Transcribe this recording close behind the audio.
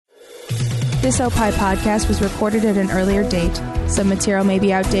This Opie podcast was recorded at an earlier date. Some material may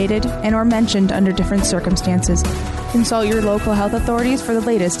be outdated and or mentioned under different circumstances. Consult your local health authorities for the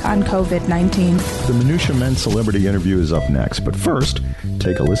latest on COVID-19. The Minutia Men celebrity interview is up next, but first,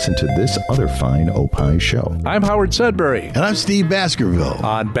 take a listen to this other fine Opie show. I'm Howard Sudbury. And I'm Steve Baskerville.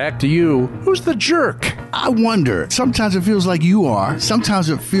 On Back to You, who's the jerk? I wonder. Sometimes it feels like you are. Sometimes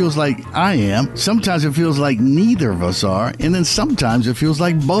it feels like I am. Sometimes it feels like neither of us are. And then sometimes it feels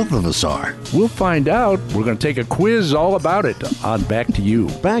like both of us are. We'll find out. We're going to take a quiz all about it on Back to You.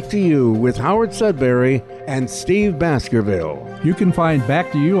 Back to You with Howard Sudbury and Steve Baskerville. You can find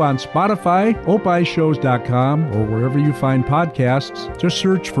Back to You on Spotify, opishows.com, or wherever you find podcasts. Just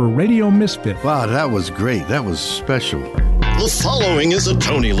search for Radio Misfit. Wow, that was great. That was special. The following is a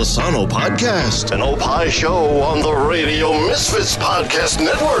Tony Lasano podcast, an Opie show on the Radio Misfits Podcast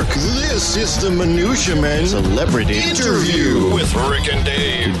Network. This is the Minutia Men Celebrity Interview with Rick and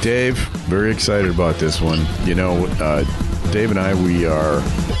Dave. Dave, very excited about this one. You know, Dave and I, we are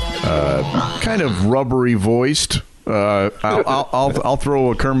kind of rubbery voiced. I'll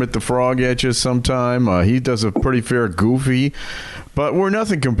throw a Kermit the Frog at you sometime. He does a pretty fair Goofy, but we're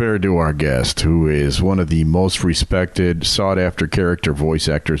nothing compared to our guest, who is one of the most respected, sought-after character voice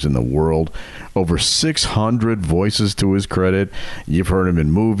actors in the world. Over 600 voices to his credit. You've heard him in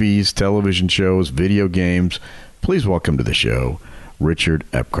movies, television shows, video games. Please welcome to the show, Richard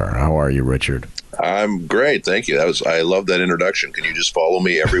Epcar. How are you, Richard? I'm great, thank you. I love that introduction. Can you just follow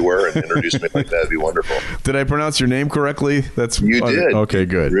me everywhere and introduce me like that? That'd be wonderful. Did I pronounce your name correctly? You did. Okay,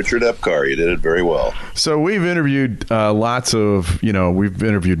 good. Richard Epcar. You did it very well. So we've interviewed we've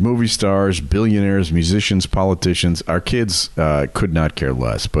interviewed movie stars, billionaires, musicians, politicians. Our kids could not care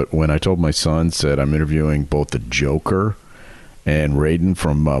less. But when I told my son, said I'm interviewing both the Joker and Raiden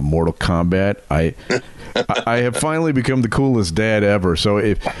from Mortal Kombat, I have finally become the coolest dad ever. So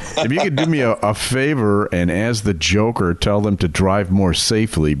if you could do me a favor and, as the Joker, tell them to drive more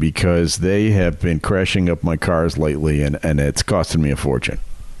safely, because they have been crashing up my cars lately, and it's costing me a fortune.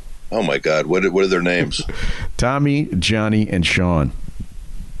 Oh, my God. What are their names? Tommy, Johnny, and Sean.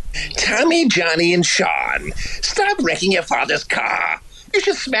 Tommy, Johnny, and Sean. Stop wrecking your father's car. You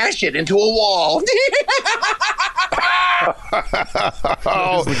should smash it into a wall.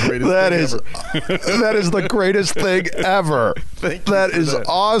 That is the greatest thing ever. That is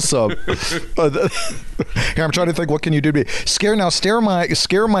awesome. Here, I'm trying to think, what can you do to me? Scare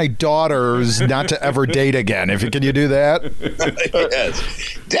my daughters not to ever date again. Can you do that?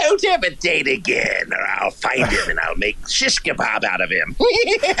 Yes. Don't ever date again, or I'll find him and I'll make shish kebab out of him.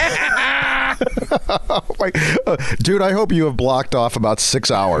 Dude, I hope you have blocked off about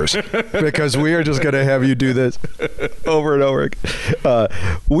 6 hours, because we are just going to have you do this over and over again.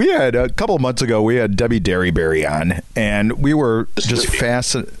 We had, a couple of months ago, we had Debbie Derryberry on, and we were just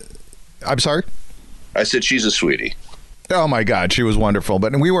fascinated. I'm sorry? I said she's a sweetie. Oh, my God, she was wonderful.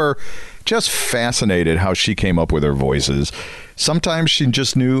 But we were just fascinated how she came up with her voices. Sometimes she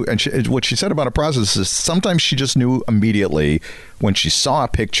just knew, and what she said about a process is sometimes she just knew immediately when she saw a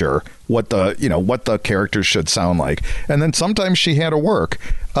picture what the characters should sound like. And then sometimes she had to work.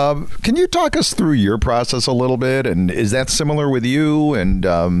 Can you talk us through your process a little bit? And is that similar with you? And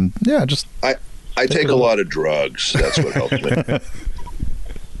I take a lot of drugs. That's what helps me.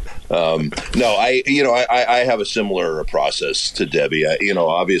 No, I have a similar process to Debbie.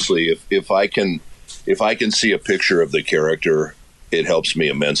 Obviously, if I can see a picture of the character, it helps me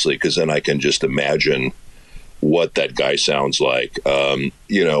immensely, because then I can just imagine what that guy sounds like.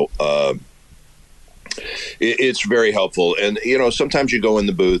 It's very helpful. And, sometimes you go in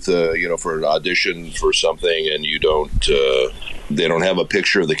the booth, for an audition for something, and they don't have a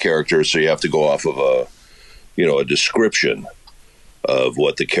picture of the character. So you have to go off of a description of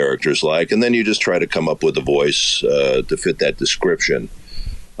what the character's like. And then you just try to come up with a voice to fit that description.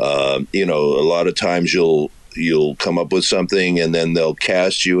 A lot of times you'll come up with something, and then they'll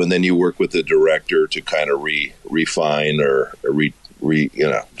cast you, and then you work with the director to kind of refine or to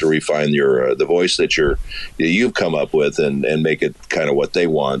refine your the voice that you've come up with, and make it kind of what they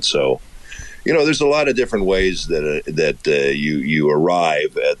want. So, there's a lot of different ways that you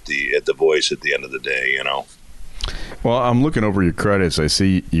arrive at the voice at the end of the day. Well, I'm looking over your credits. I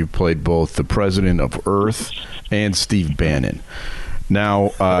see you played both the president of Earth and Steve Bannon. Now,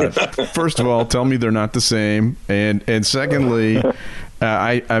 first of all, tell me they're not the same. And secondly,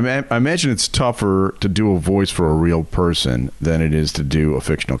 I imagine it's tougher to do a voice for a real person than it is to do a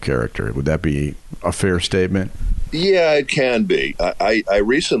fictional character. Would that be a fair statement? Yeah, it can be. I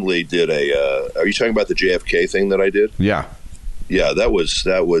recently did are you talking about the JFK thing that I did? Yeah. Yeah, that was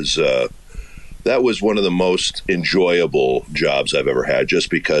that was one of the most enjoyable jobs I've ever had, just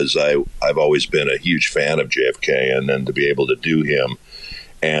because I've always been a huge fan of JFK, and then to be able to do him.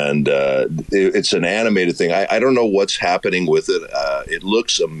 And it's an animated thing. I don't know what's happening with it. It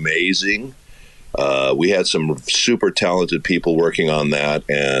looks amazing. We had some super talented people working on that,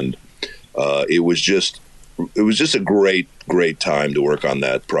 and it was just a great time to work on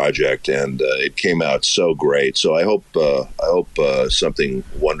that project, and it came out so great. So I hope something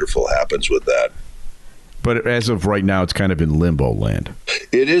wonderful happens with that. But as of right now, it's kind of in limbo land.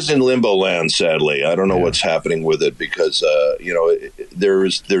 It is in limbo land, sadly. I don't know what's happening with it, because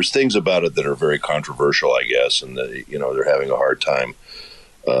there's things about it that are very controversial, I guess, and they're having a hard time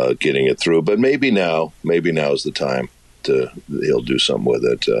getting it through. But maybe now is the time he'll do something with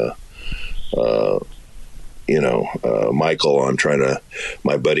it. Michael,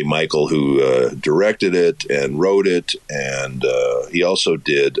 my buddy Michael, who directed it and wrote it, and he also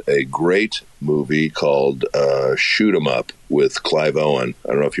did a great movie called Shoot 'Em Up with Clive Owen. I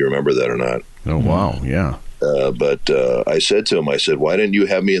don't know if you remember that or not. Oh, wow, yeah. But I said to him, why didn't you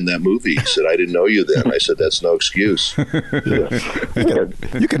have me in that movie? He said, I didn't know you then. I said, that's no excuse.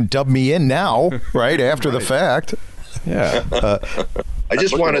 You can dub me in now, right, after the fact. Yeah. I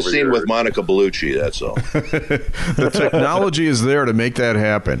just want a scene with Monica Bellucci, that's all. The technology is there to make that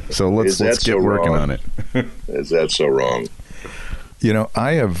happen. So let's get working on it. Is that so wrong?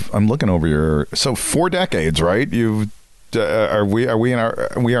 I'm looking over 4 decades, right? We are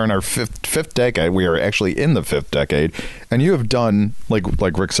in our fifth decade. We are actually in the 5th decade, and you have done,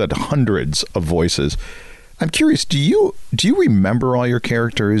 like Rick said, hundreds of voices. I'm curious, do you remember all your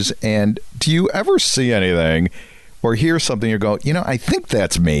characters, and do you ever see anything or hear something you go, I think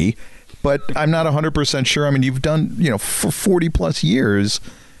that's me, but I'm not 100% sure. I mean, you've done, for 40 plus years.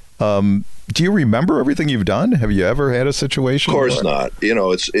 Do you remember everything you've done? Have you ever had a situation? Of course not.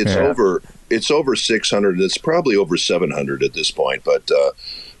 It's over 600. It's probably over 700 at this point. But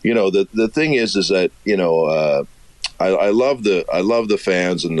the thing is that I love the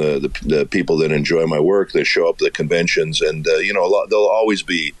fans and the people that enjoy my work, that show up at the conventions, and there'll always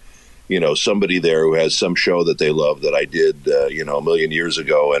be somebody there who has some show that they love that I did, a million years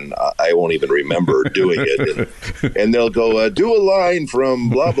ago, and I won't even remember doing it. And they'll go, do a line from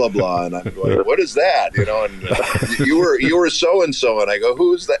blah, blah, blah. And I'm going, what is that? And you were so-and-so. And I go,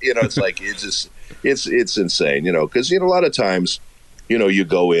 who's that? It's like, it's insane, because, a lot of times, you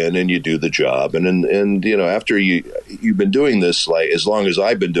go in and you do the job, and after you've been doing this, like, as long as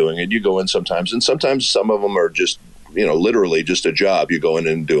I've been doing it, you go in sometimes, and sometimes some of them are just, literally just a job. You go in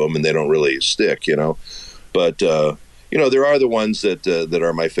and do them, and they don't really stick, But there are the ones that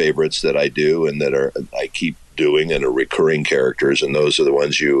are my favorites that I do and that I keep doing and are recurring characters, and those are the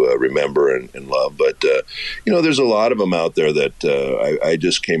ones you remember and love. But there's a lot of them out there that I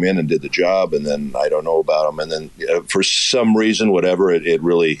just came in and did the job, and then I don't know about them, and then for some reason, whatever, it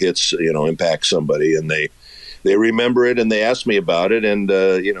really hits, impacts somebody, and they remember it, and they ask me about it, and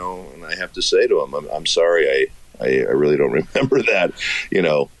and I have to say to them, I'm sorry, I really don't remember that,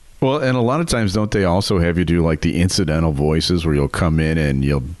 Well, and a lot of times, don't they also have you do like the incidental voices where you'll come in and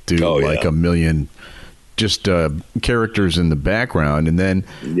you'll do a million just characters in the background, and then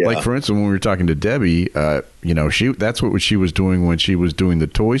like for instance, when we were talking to Debbie, that's what she was doing when she was doing the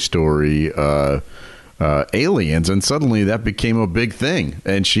Toy Story Aliens, and suddenly that became a big thing,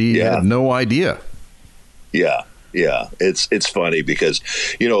 and she had no idea. Yeah, it's funny because,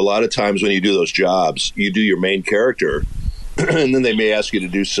 a lot of times when you do those jobs, you do your main character, and then they may ask you to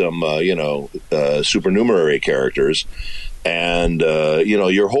do some, supernumerary characters. And,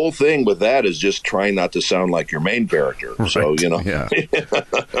 your whole thing with that is just trying not to sound like your main character. Right. So, Yeah.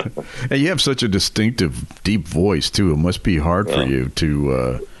 And you have such a distinctive, deep voice, too. It must be hard for you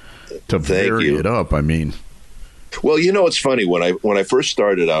to vary it up. I mean... Well, it's funny, when I first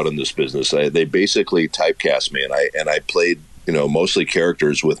started out in this business, they basically typecast me, and I played, mostly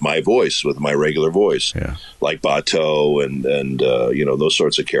characters with my voice, with my regular voice, like Bateau and those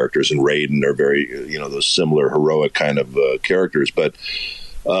sorts of characters, and Raiden are very, those similar heroic kind of characters. But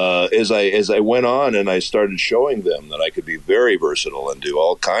as I went on and I started showing them that I could be very versatile and do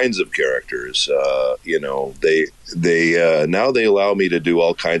all kinds of characters, they now they allow me to do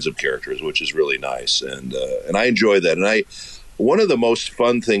all kinds of characters, which is really nice, and I enjoy that. And one of the most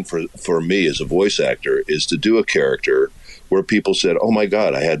fun thing for me as a voice actor is to do a character where people said, "Oh my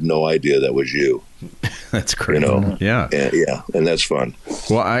God, I had no idea that was you." That's great. Yeah, and that's fun.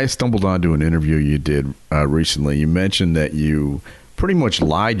 Well, I stumbled onto an interview you did recently. You mentioned that you pretty much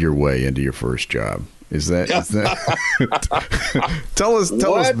lied your way into your first job. Tell us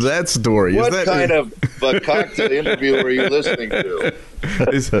that story. What kind of cocktail interview are you listening to?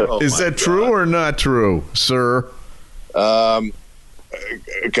 Is that true or not true, sir? Can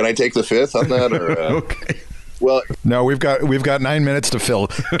I take the fifth on that? Or, okay. Well, no, we've got 9 minutes to fill.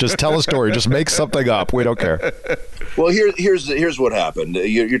 Just tell a story. Just make something up. We don't care. Well, here's what happened.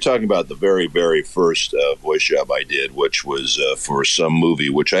 You're talking about the very, very first voice job I did, which was for some movie,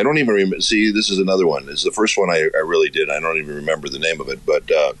 which I don't even remember. See, this is another one. This is the first one I really did. I don't even remember the name of it. But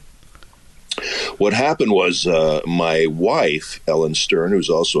what happened was my wife, Ellen Stern, who's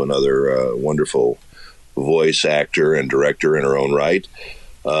also another wonderful voice actor and director in her own right,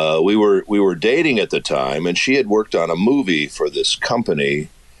 we were dating at the time, and she had worked on a movie for this company.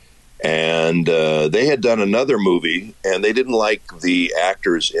 And they had done another movie, and they didn't like the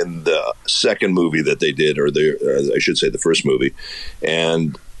actors in the second movie that they did, or I should say the first movie.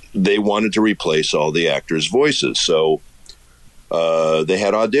 And they wanted to replace all the actors' voices. So they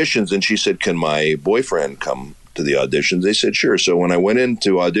had auditions, and she said, "Can my boyfriend come to the auditions?" They said, "Sure." So when I went in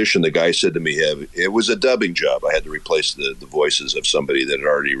to audition, the guy said to me, it was a dubbing job. I had to replace the voices of somebody that had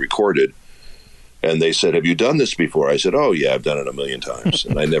already recorded. And they said, "Have you done this before?" I said, "Oh, yeah, I've done it a million times."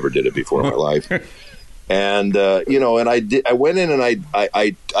 And I never did it before in my life. And, and I went in and I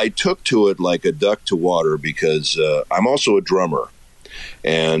took to it like a duck to water because I'm also a drummer.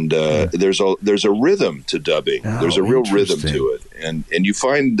 And there's a rhythm to dubbing. There's a real rhythm to it. And you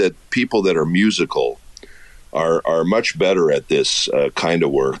find that people that are musical are much better at this kind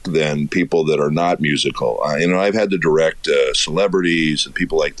of work than people that are not musical. I've had to direct celebrities and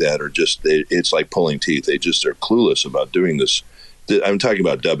people like that are just, it's like pulling teeth. They just are clueless about doing this. I'm talking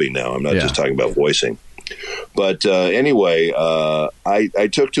about dubbing now. I'm not just talking about voicing. But anyway, I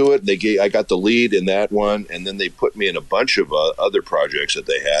took to it. I got the lead in that one, and then they put me in a bunch of other projects that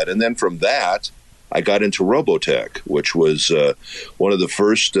they had. And then from that, I got into Robotech, which was one of the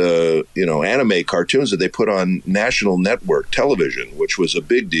first, anime cartoons that they put on national network television, which was a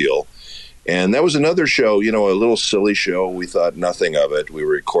big deal. And that was another show, a little silly show. We thought nothing of it. We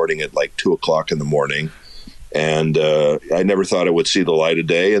were recording it like 2:00 in the morning. And I never thought it would see the light of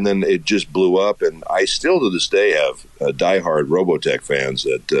day. And then it just blew up. And I still to this day have diehard Robotech fans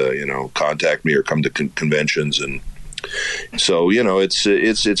that, contact me or come to conventions. And so,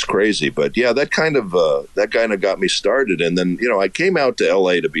 it's crazy. But yeah, that kind of got me started. And then, I came out to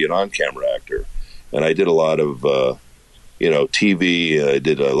LA to be an on-camera actor. And I did a lot of, TV. I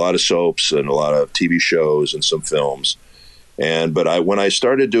did a lot of soaps and a lot of TV shows and some films. But when I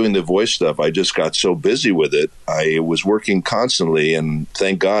started doing the voice stuff, I just got so busy with it. I was working constantly, and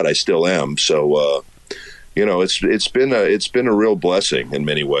thank God I still am. So, it's been a real blessing in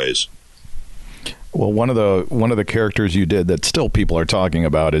many ways. Well, one of the characters you did that still people are talking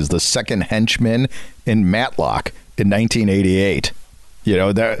about is the second henchman in Matlock in 1988.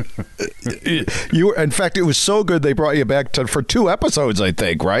 That in fact, it was so good they brought you back for 2 episodes, I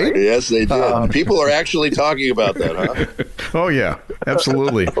think, right? Yes, they did. People are actually talking about that, huh? Oh yeah,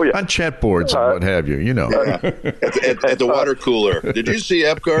 absolutely. On chat boards and what have you, Yeah. At the water cooler. Did you see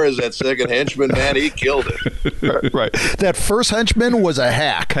Epcar as that second henchman? Man, he killed it. Right. That first henchman was a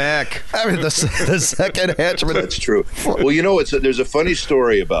hack. I mean, the second henchman. That's true. Well, there's a funny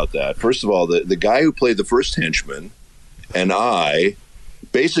story about that. First of all, the guy who played the first henchman and I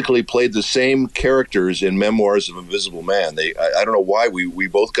basically played the same characters in Memoirs of Invisible Man. I don't know why we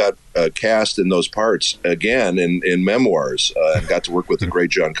both got cast in those parts again in Memoirs and got to work with the great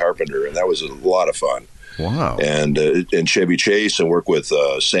John Carpenter, and that was a lot of fun. Wow! And Chevy Chase, and work with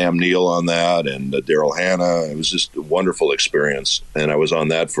Sam Neill on that, and Daryl Hannah. It was just a wonderful experience, and I was on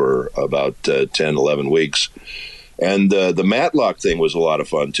that for about 10, 11 weeks. And the Matlock thing was a lot of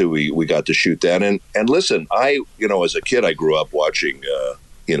fun too. We got to shoot that, and listen, as a kid, I grew up watching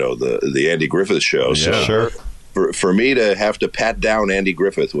the Andy Griffith show. Yeah, so sure. For me to have to pat down Andy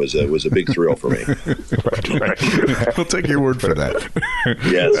Griffith was a big thrill for me. Right. We'll take your word for that.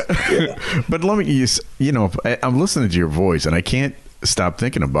 Yes. Yeah. But let me, I'm listening to your voice, and I can't stop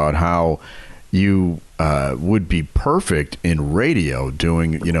thinking about how you would be perfect in radio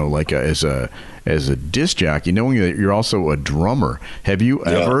doing, as a disc jockey, knowing that you're also a drummer. Have you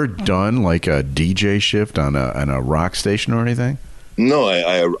ever done like a DJ shift on a rock station or anything? No,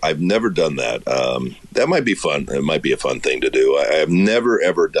 I've never done that. That might be fun. It might be a fun thing to do. I have never,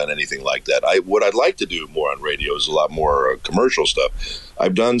 ever done anything like that. What I'd like to do more on radio is a lot more commercial stuff.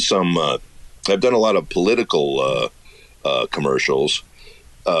 I've done a lot of political commercials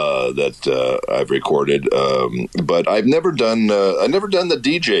that I've recorded, but I've never done the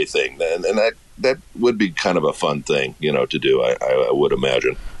DJ thing, and that would be kind of a fun thing, to do. I would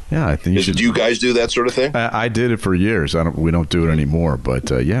imagine. Yeah, I think do you guys do that sort of thing? I did it for years. We don't do it anymore, but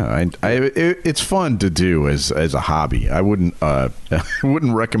it's fun to do as a hobby. I wouldn't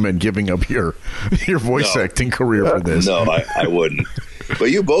recommend giving up your voice acting career for this. No, I wouldn't. But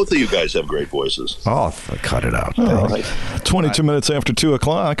both of you guys have great voices. Oh, cut it out! 22 minutes after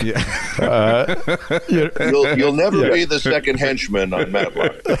 2:00. Yeah. You'll never be the second henchman on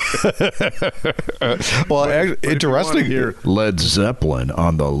Matlock. Well, interesting here. Led Zeppelin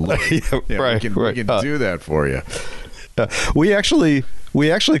on the left. Right. We can do that for you.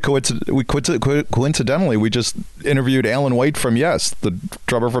 Coincidentally, we just interviewed Alan White from Yes, the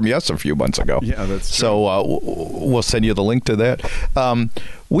drummer from Yes, a few months ago. Yeah, that's true. So we'll send you the link to that.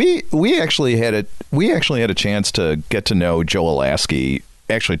 We actually had a chance to get to know Joe Alasky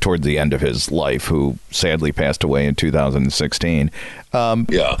actually toward the end of his life, who sadly passed away in 2016.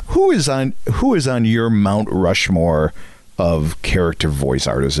 Who is on your Mount Rushmore of character voice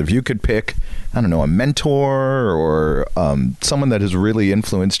artists? If you could pick, I don't know, a mentor or someone that has really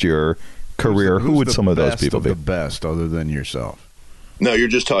influenced your career, who would some of those people be? The best, other than yourself. No, you're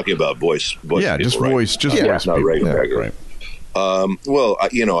just talking about voice. Yeah, people, just right? voice. Just voice. Not regular. Yeah, right. Well,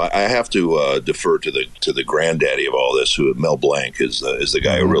 I have to defer to the granddaddy of all this, who Mel Blanc is the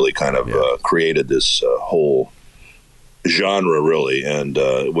guy who really kind of created this whole genre, really, and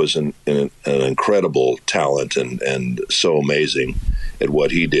was an incredible talent and so amazing at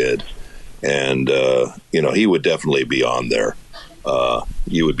what he did. And he would definitely be on there.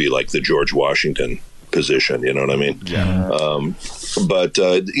 You would be like the George Washington position, you know what I mean? Yeah. But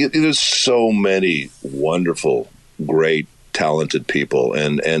there's so many wonderful, great, talented people,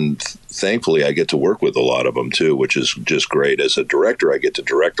 and thankfully I get to work with a lot of them too, which is just great. As a director, I get to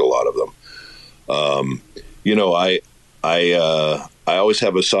direct a lot of them. I always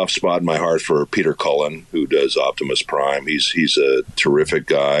have a soft spot in my heart for Peter Cullen, who does Optimus Prime. He's a terrific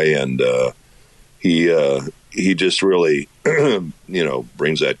guy, and he just really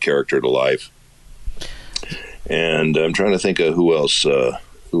brings that character to life. And I'm trying to think of who else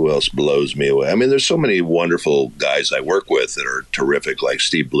blows me away. I mean, there's so many wonderful guys I work with that are terrific, like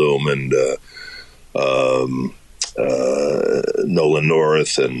Steve Bloom and Nolan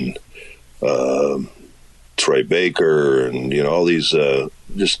North and Troy Baker, and all these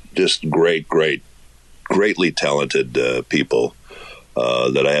just greatly talented people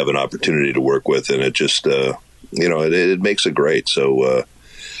that I have an opportunity to work with, and it just it makes it great. So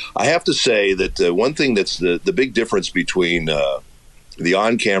I have to say that one thing that's the big difference between the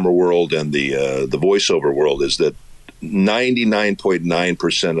on-camera world and the voiceover world is that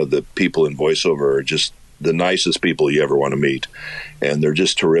 99.9% of the people in voiceover are just the nicest people you ever want to meet, and they're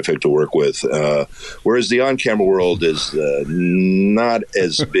just terrific to work with. Whereas the on-camera world is not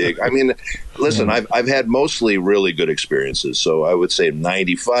as big. I mean, listen, I've had mostly really good experiences, so I would say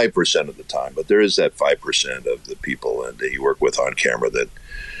 95% of the time. But there is that 5% of the people that you work with on camera that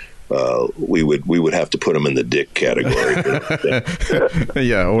we would have to put them in the dick category.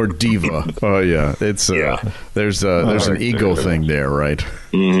 Yeah, or diva. Oh yeah, it's there's an ego thing there, right?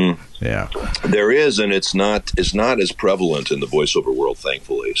 Mm-hmm. Yeah, there is, and it's not as prevalent in the voiceover world,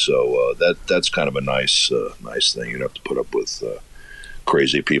 thankfully. So that's kind of a nice thing. You don't have to put up with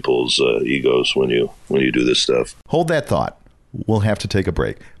crazy people's egos when you do this stuff. Hold that thought. We'll have to take a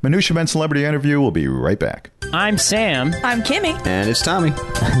break. Minutia Men Celebrity Interview will be right back. I'm Sam. I'm Kimmy. And it's Tommy.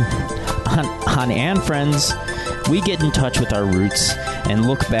 on And Friends, we get in touch with our roots and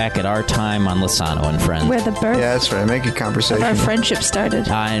look back at our time on Lozano and Friends. Where the birth that's right. Make a conversation. of our friendship started.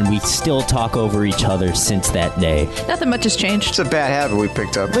 And we still talk over each other since that day. Nothing much has changed. It's a bad habit we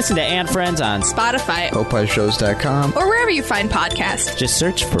picked up. Listen to And Friends on Spotify, opishows.com, or wherever you find podcasts. Just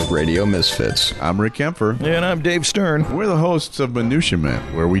search for Radio Misfits. I'm Rick Kemper. And I'm Dave Stern. We're the hosts of Minutia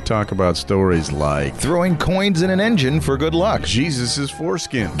Men, where we talk about stories like throwing coins in an engine for good luck, Jesus'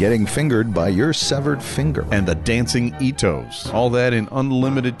 foreskin, getting fingered by your severed finger, and the dancing Itos. All that in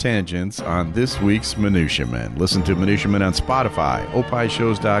unlimited tangents on this week's Minutia Men. Listen to Minutia Men on Spotify,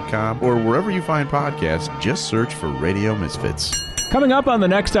 opishows.com, or wherever you find podcasts. Just search for Radio Misfits. Coming up on the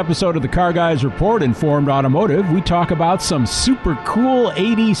next episode of the Car Guys Report Informed Automotive, we talk about some super cool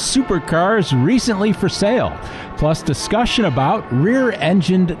 80s supercars recently for sale, plus discussion about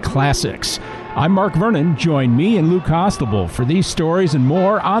rear-engined classics. I'm Mark Vernon. Join me and Luke Hostelbel for these stories and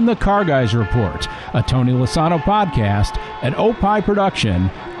more on the Car Guys Report, a Tony Lasano podcast, an Opie production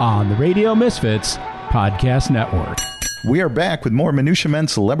on the Radio Misfits Podcast Network. We are back with more Minutia Men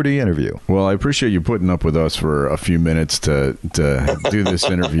Celebrity Interview. Well, I appreciate you putting up with us for a few minutes to do this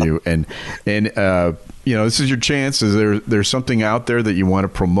interview. And this is your chance. There's something out there that you want to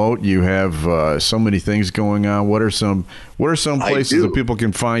promote? You have so many things going on. What are some places that people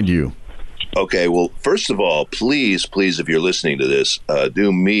can find you? Okay, well, first of all, please, if you're listening to this,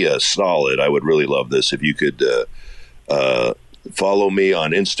 do me a solid. I would really love this if you could follow me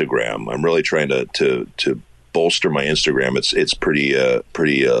on Instagram. I'm really trying to bolster my Instagram. It's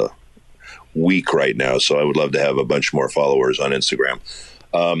pretty weak right now, so I would love to have a bunch more followers on Instagram.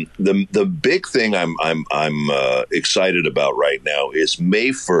 The big thing I'm excited about right now is May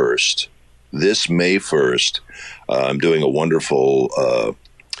 1st. This May 1st, I'm doing a wonderful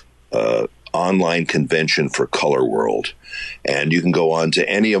online convention for Color World, and you can go on to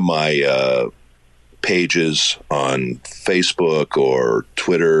any of my pages on Facebook or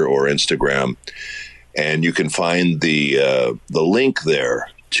Twitter or Instagram, and you can find the link there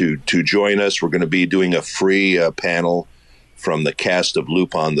to join us. We're going to be doing a free panel from the cast of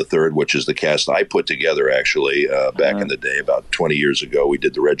Lupin III, which is the cast I put together, actually, back in the day, about 20 years ago. We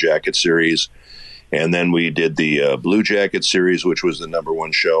did the Red Jacket series, and then we did the Blue Jacket series, which was the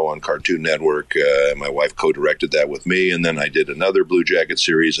 #1 show on Cartoon Network. My wife co-directed that with me, and then I did another Blue Jacket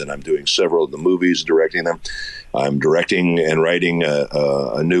series, and I'm doing several of the movies, directing them. I'm directing and writing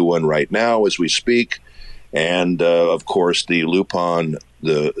a new one right now as we speak. And, of course, the Lupin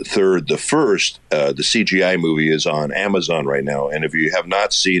the first, the CGI movie is on Amazon right now. And if you have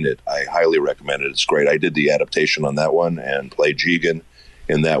not seen it, I highly recommend it. It's great. I did the adaptation on that one and played Jigen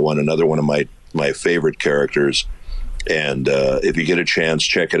in that one, another one of my favorite characters. And if you get a chance,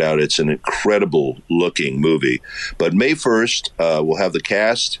 check it out. It's an incredible looking movie. But May 1st, we'll have the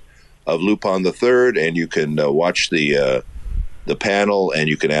cast of Lupin III, and you can watch the panel, and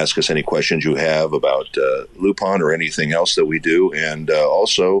you can ask us any questions you have about Lupin or anything else that we do. And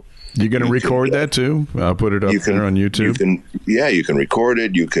also, you're going to record that too? I'll put it up there on YouTube. You can record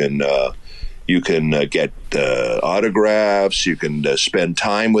it. You can get autographs. You can spend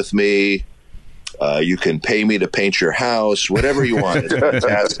time with me. You can pay me to paint your house, whatever you want. It's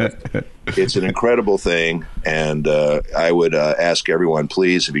fantastic. It's an incredible thing. And I would ask everyone,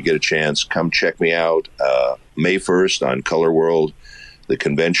 please, if you get a chance, come check me out May 1st on Color World, the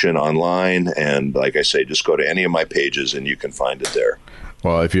convention online. And like I say, just go to any of my pages and you can find it there.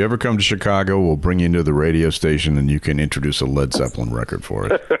 Well, if you ever come to Chicago, we'll bring you into the radio station and you can introduce a Led Zeppelin record for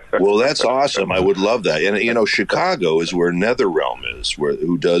it. Well, that's awesome. I would love that. And, Chicago is where NetherRealm is,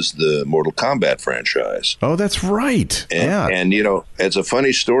 who does the Mortal Kombat franchise. Oh, that's right. And it's a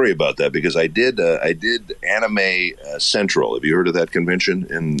funny story about that because I did Anime Central. Have you heard of that convention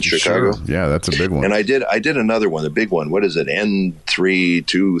in Chicago? Sure. Yeah, that's a big one. And I did another one, the big one. What is it?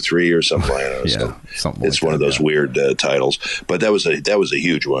 N323 or something like that. Yeah, something it's one of those weird titles. But that was a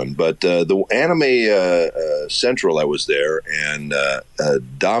huge one. But the Anime Central, I was there, and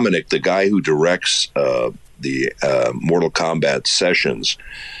Dominic, the guy who directs the Mortal Kombat sessions,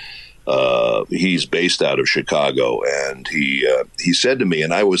 he's based out of Chicago, and he said to me,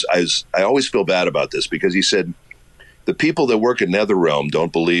 and I always feel bad about this because he said, the people that work at NetherRealm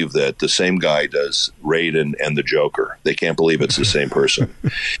don't believe that the same guy does Raiden and the Joker. They can't believe it's the same person.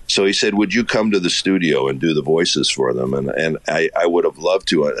 So he said, would you come to the studio and do the voices for them? And I would have loved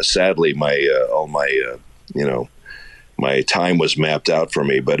to. Sadly, my time was mapped out for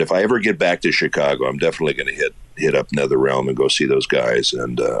me. But if I ever get back to Chicago, I'm definitely going to hit up NetherRealm and go see those guys.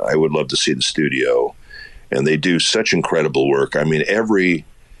 And I would love to see the studio. And they do such incredible work. I mean, every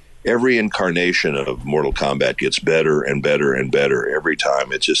incarnation of Mortal Kombat gets better and better and better every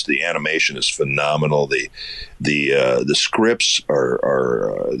time. It's just the animation is phenomenal. The scripts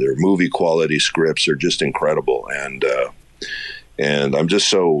are their movie quality scripts are just incredible, and I'm just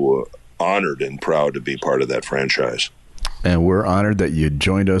so honored and proud to be part of that franchise. And we're honored that you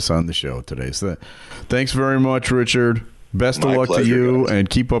joined us on the show today. So thanks very much, Richard. Best of luck to you, and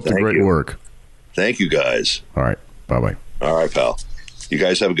keep up the great work. Thank you, guys. All right. Bye-bye. All right, pal. You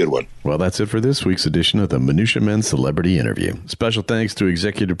guys have a good one. Well, that's it for this week's edition of the Minutia Men Celebrity Interview. Special thanks to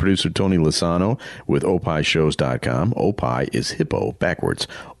executive producer Tony Lasano with opishows.com. Opie is hippo backwards.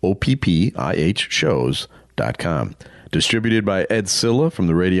 OPPIH shows.com. Distributed by Ed Silla from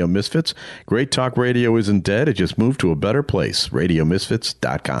the Radio Misfits. Great Talk Radio isn't dead. It just moved to a better place.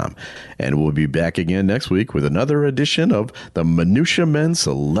 RadioMisfits.com. And we'll be back again next week with another edition of the Minutia Men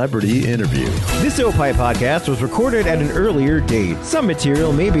Celebrity Interview. This Opie podcast was recorded at an earlier date. Some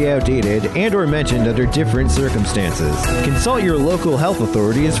material may be outdated and or mentioned under different circumstances. Consult your local health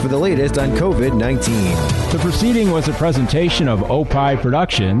authorities for the latest on COVID-19. The proceeding was a presentation of Opie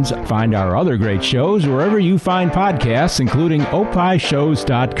Productions. Find our other great shows wherever you find podcasts podcasts, including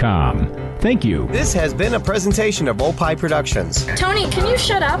opishows.com. Thank you. This has been a presentation of Opie Productions. Tony, can you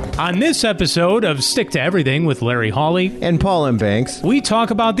shut up? On this episode of Stick to Everything with Larry Hawley and Paul M. Banks, we talk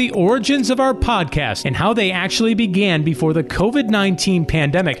about the origins of our podcast and how they actually began before the COVID-19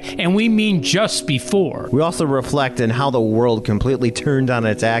 pandemic, and we mean just before. We also reflect on how the world completely turned on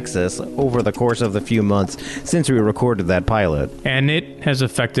its axis over the course of the few months since we recorded that pilot. And it has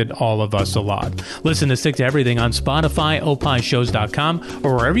affected all of us a lot. Listen to Stick to Everything on Spotify, opishows.com,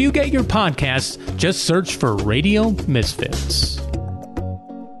 or wherever you get your podcasts. Just search for Radio Misfits.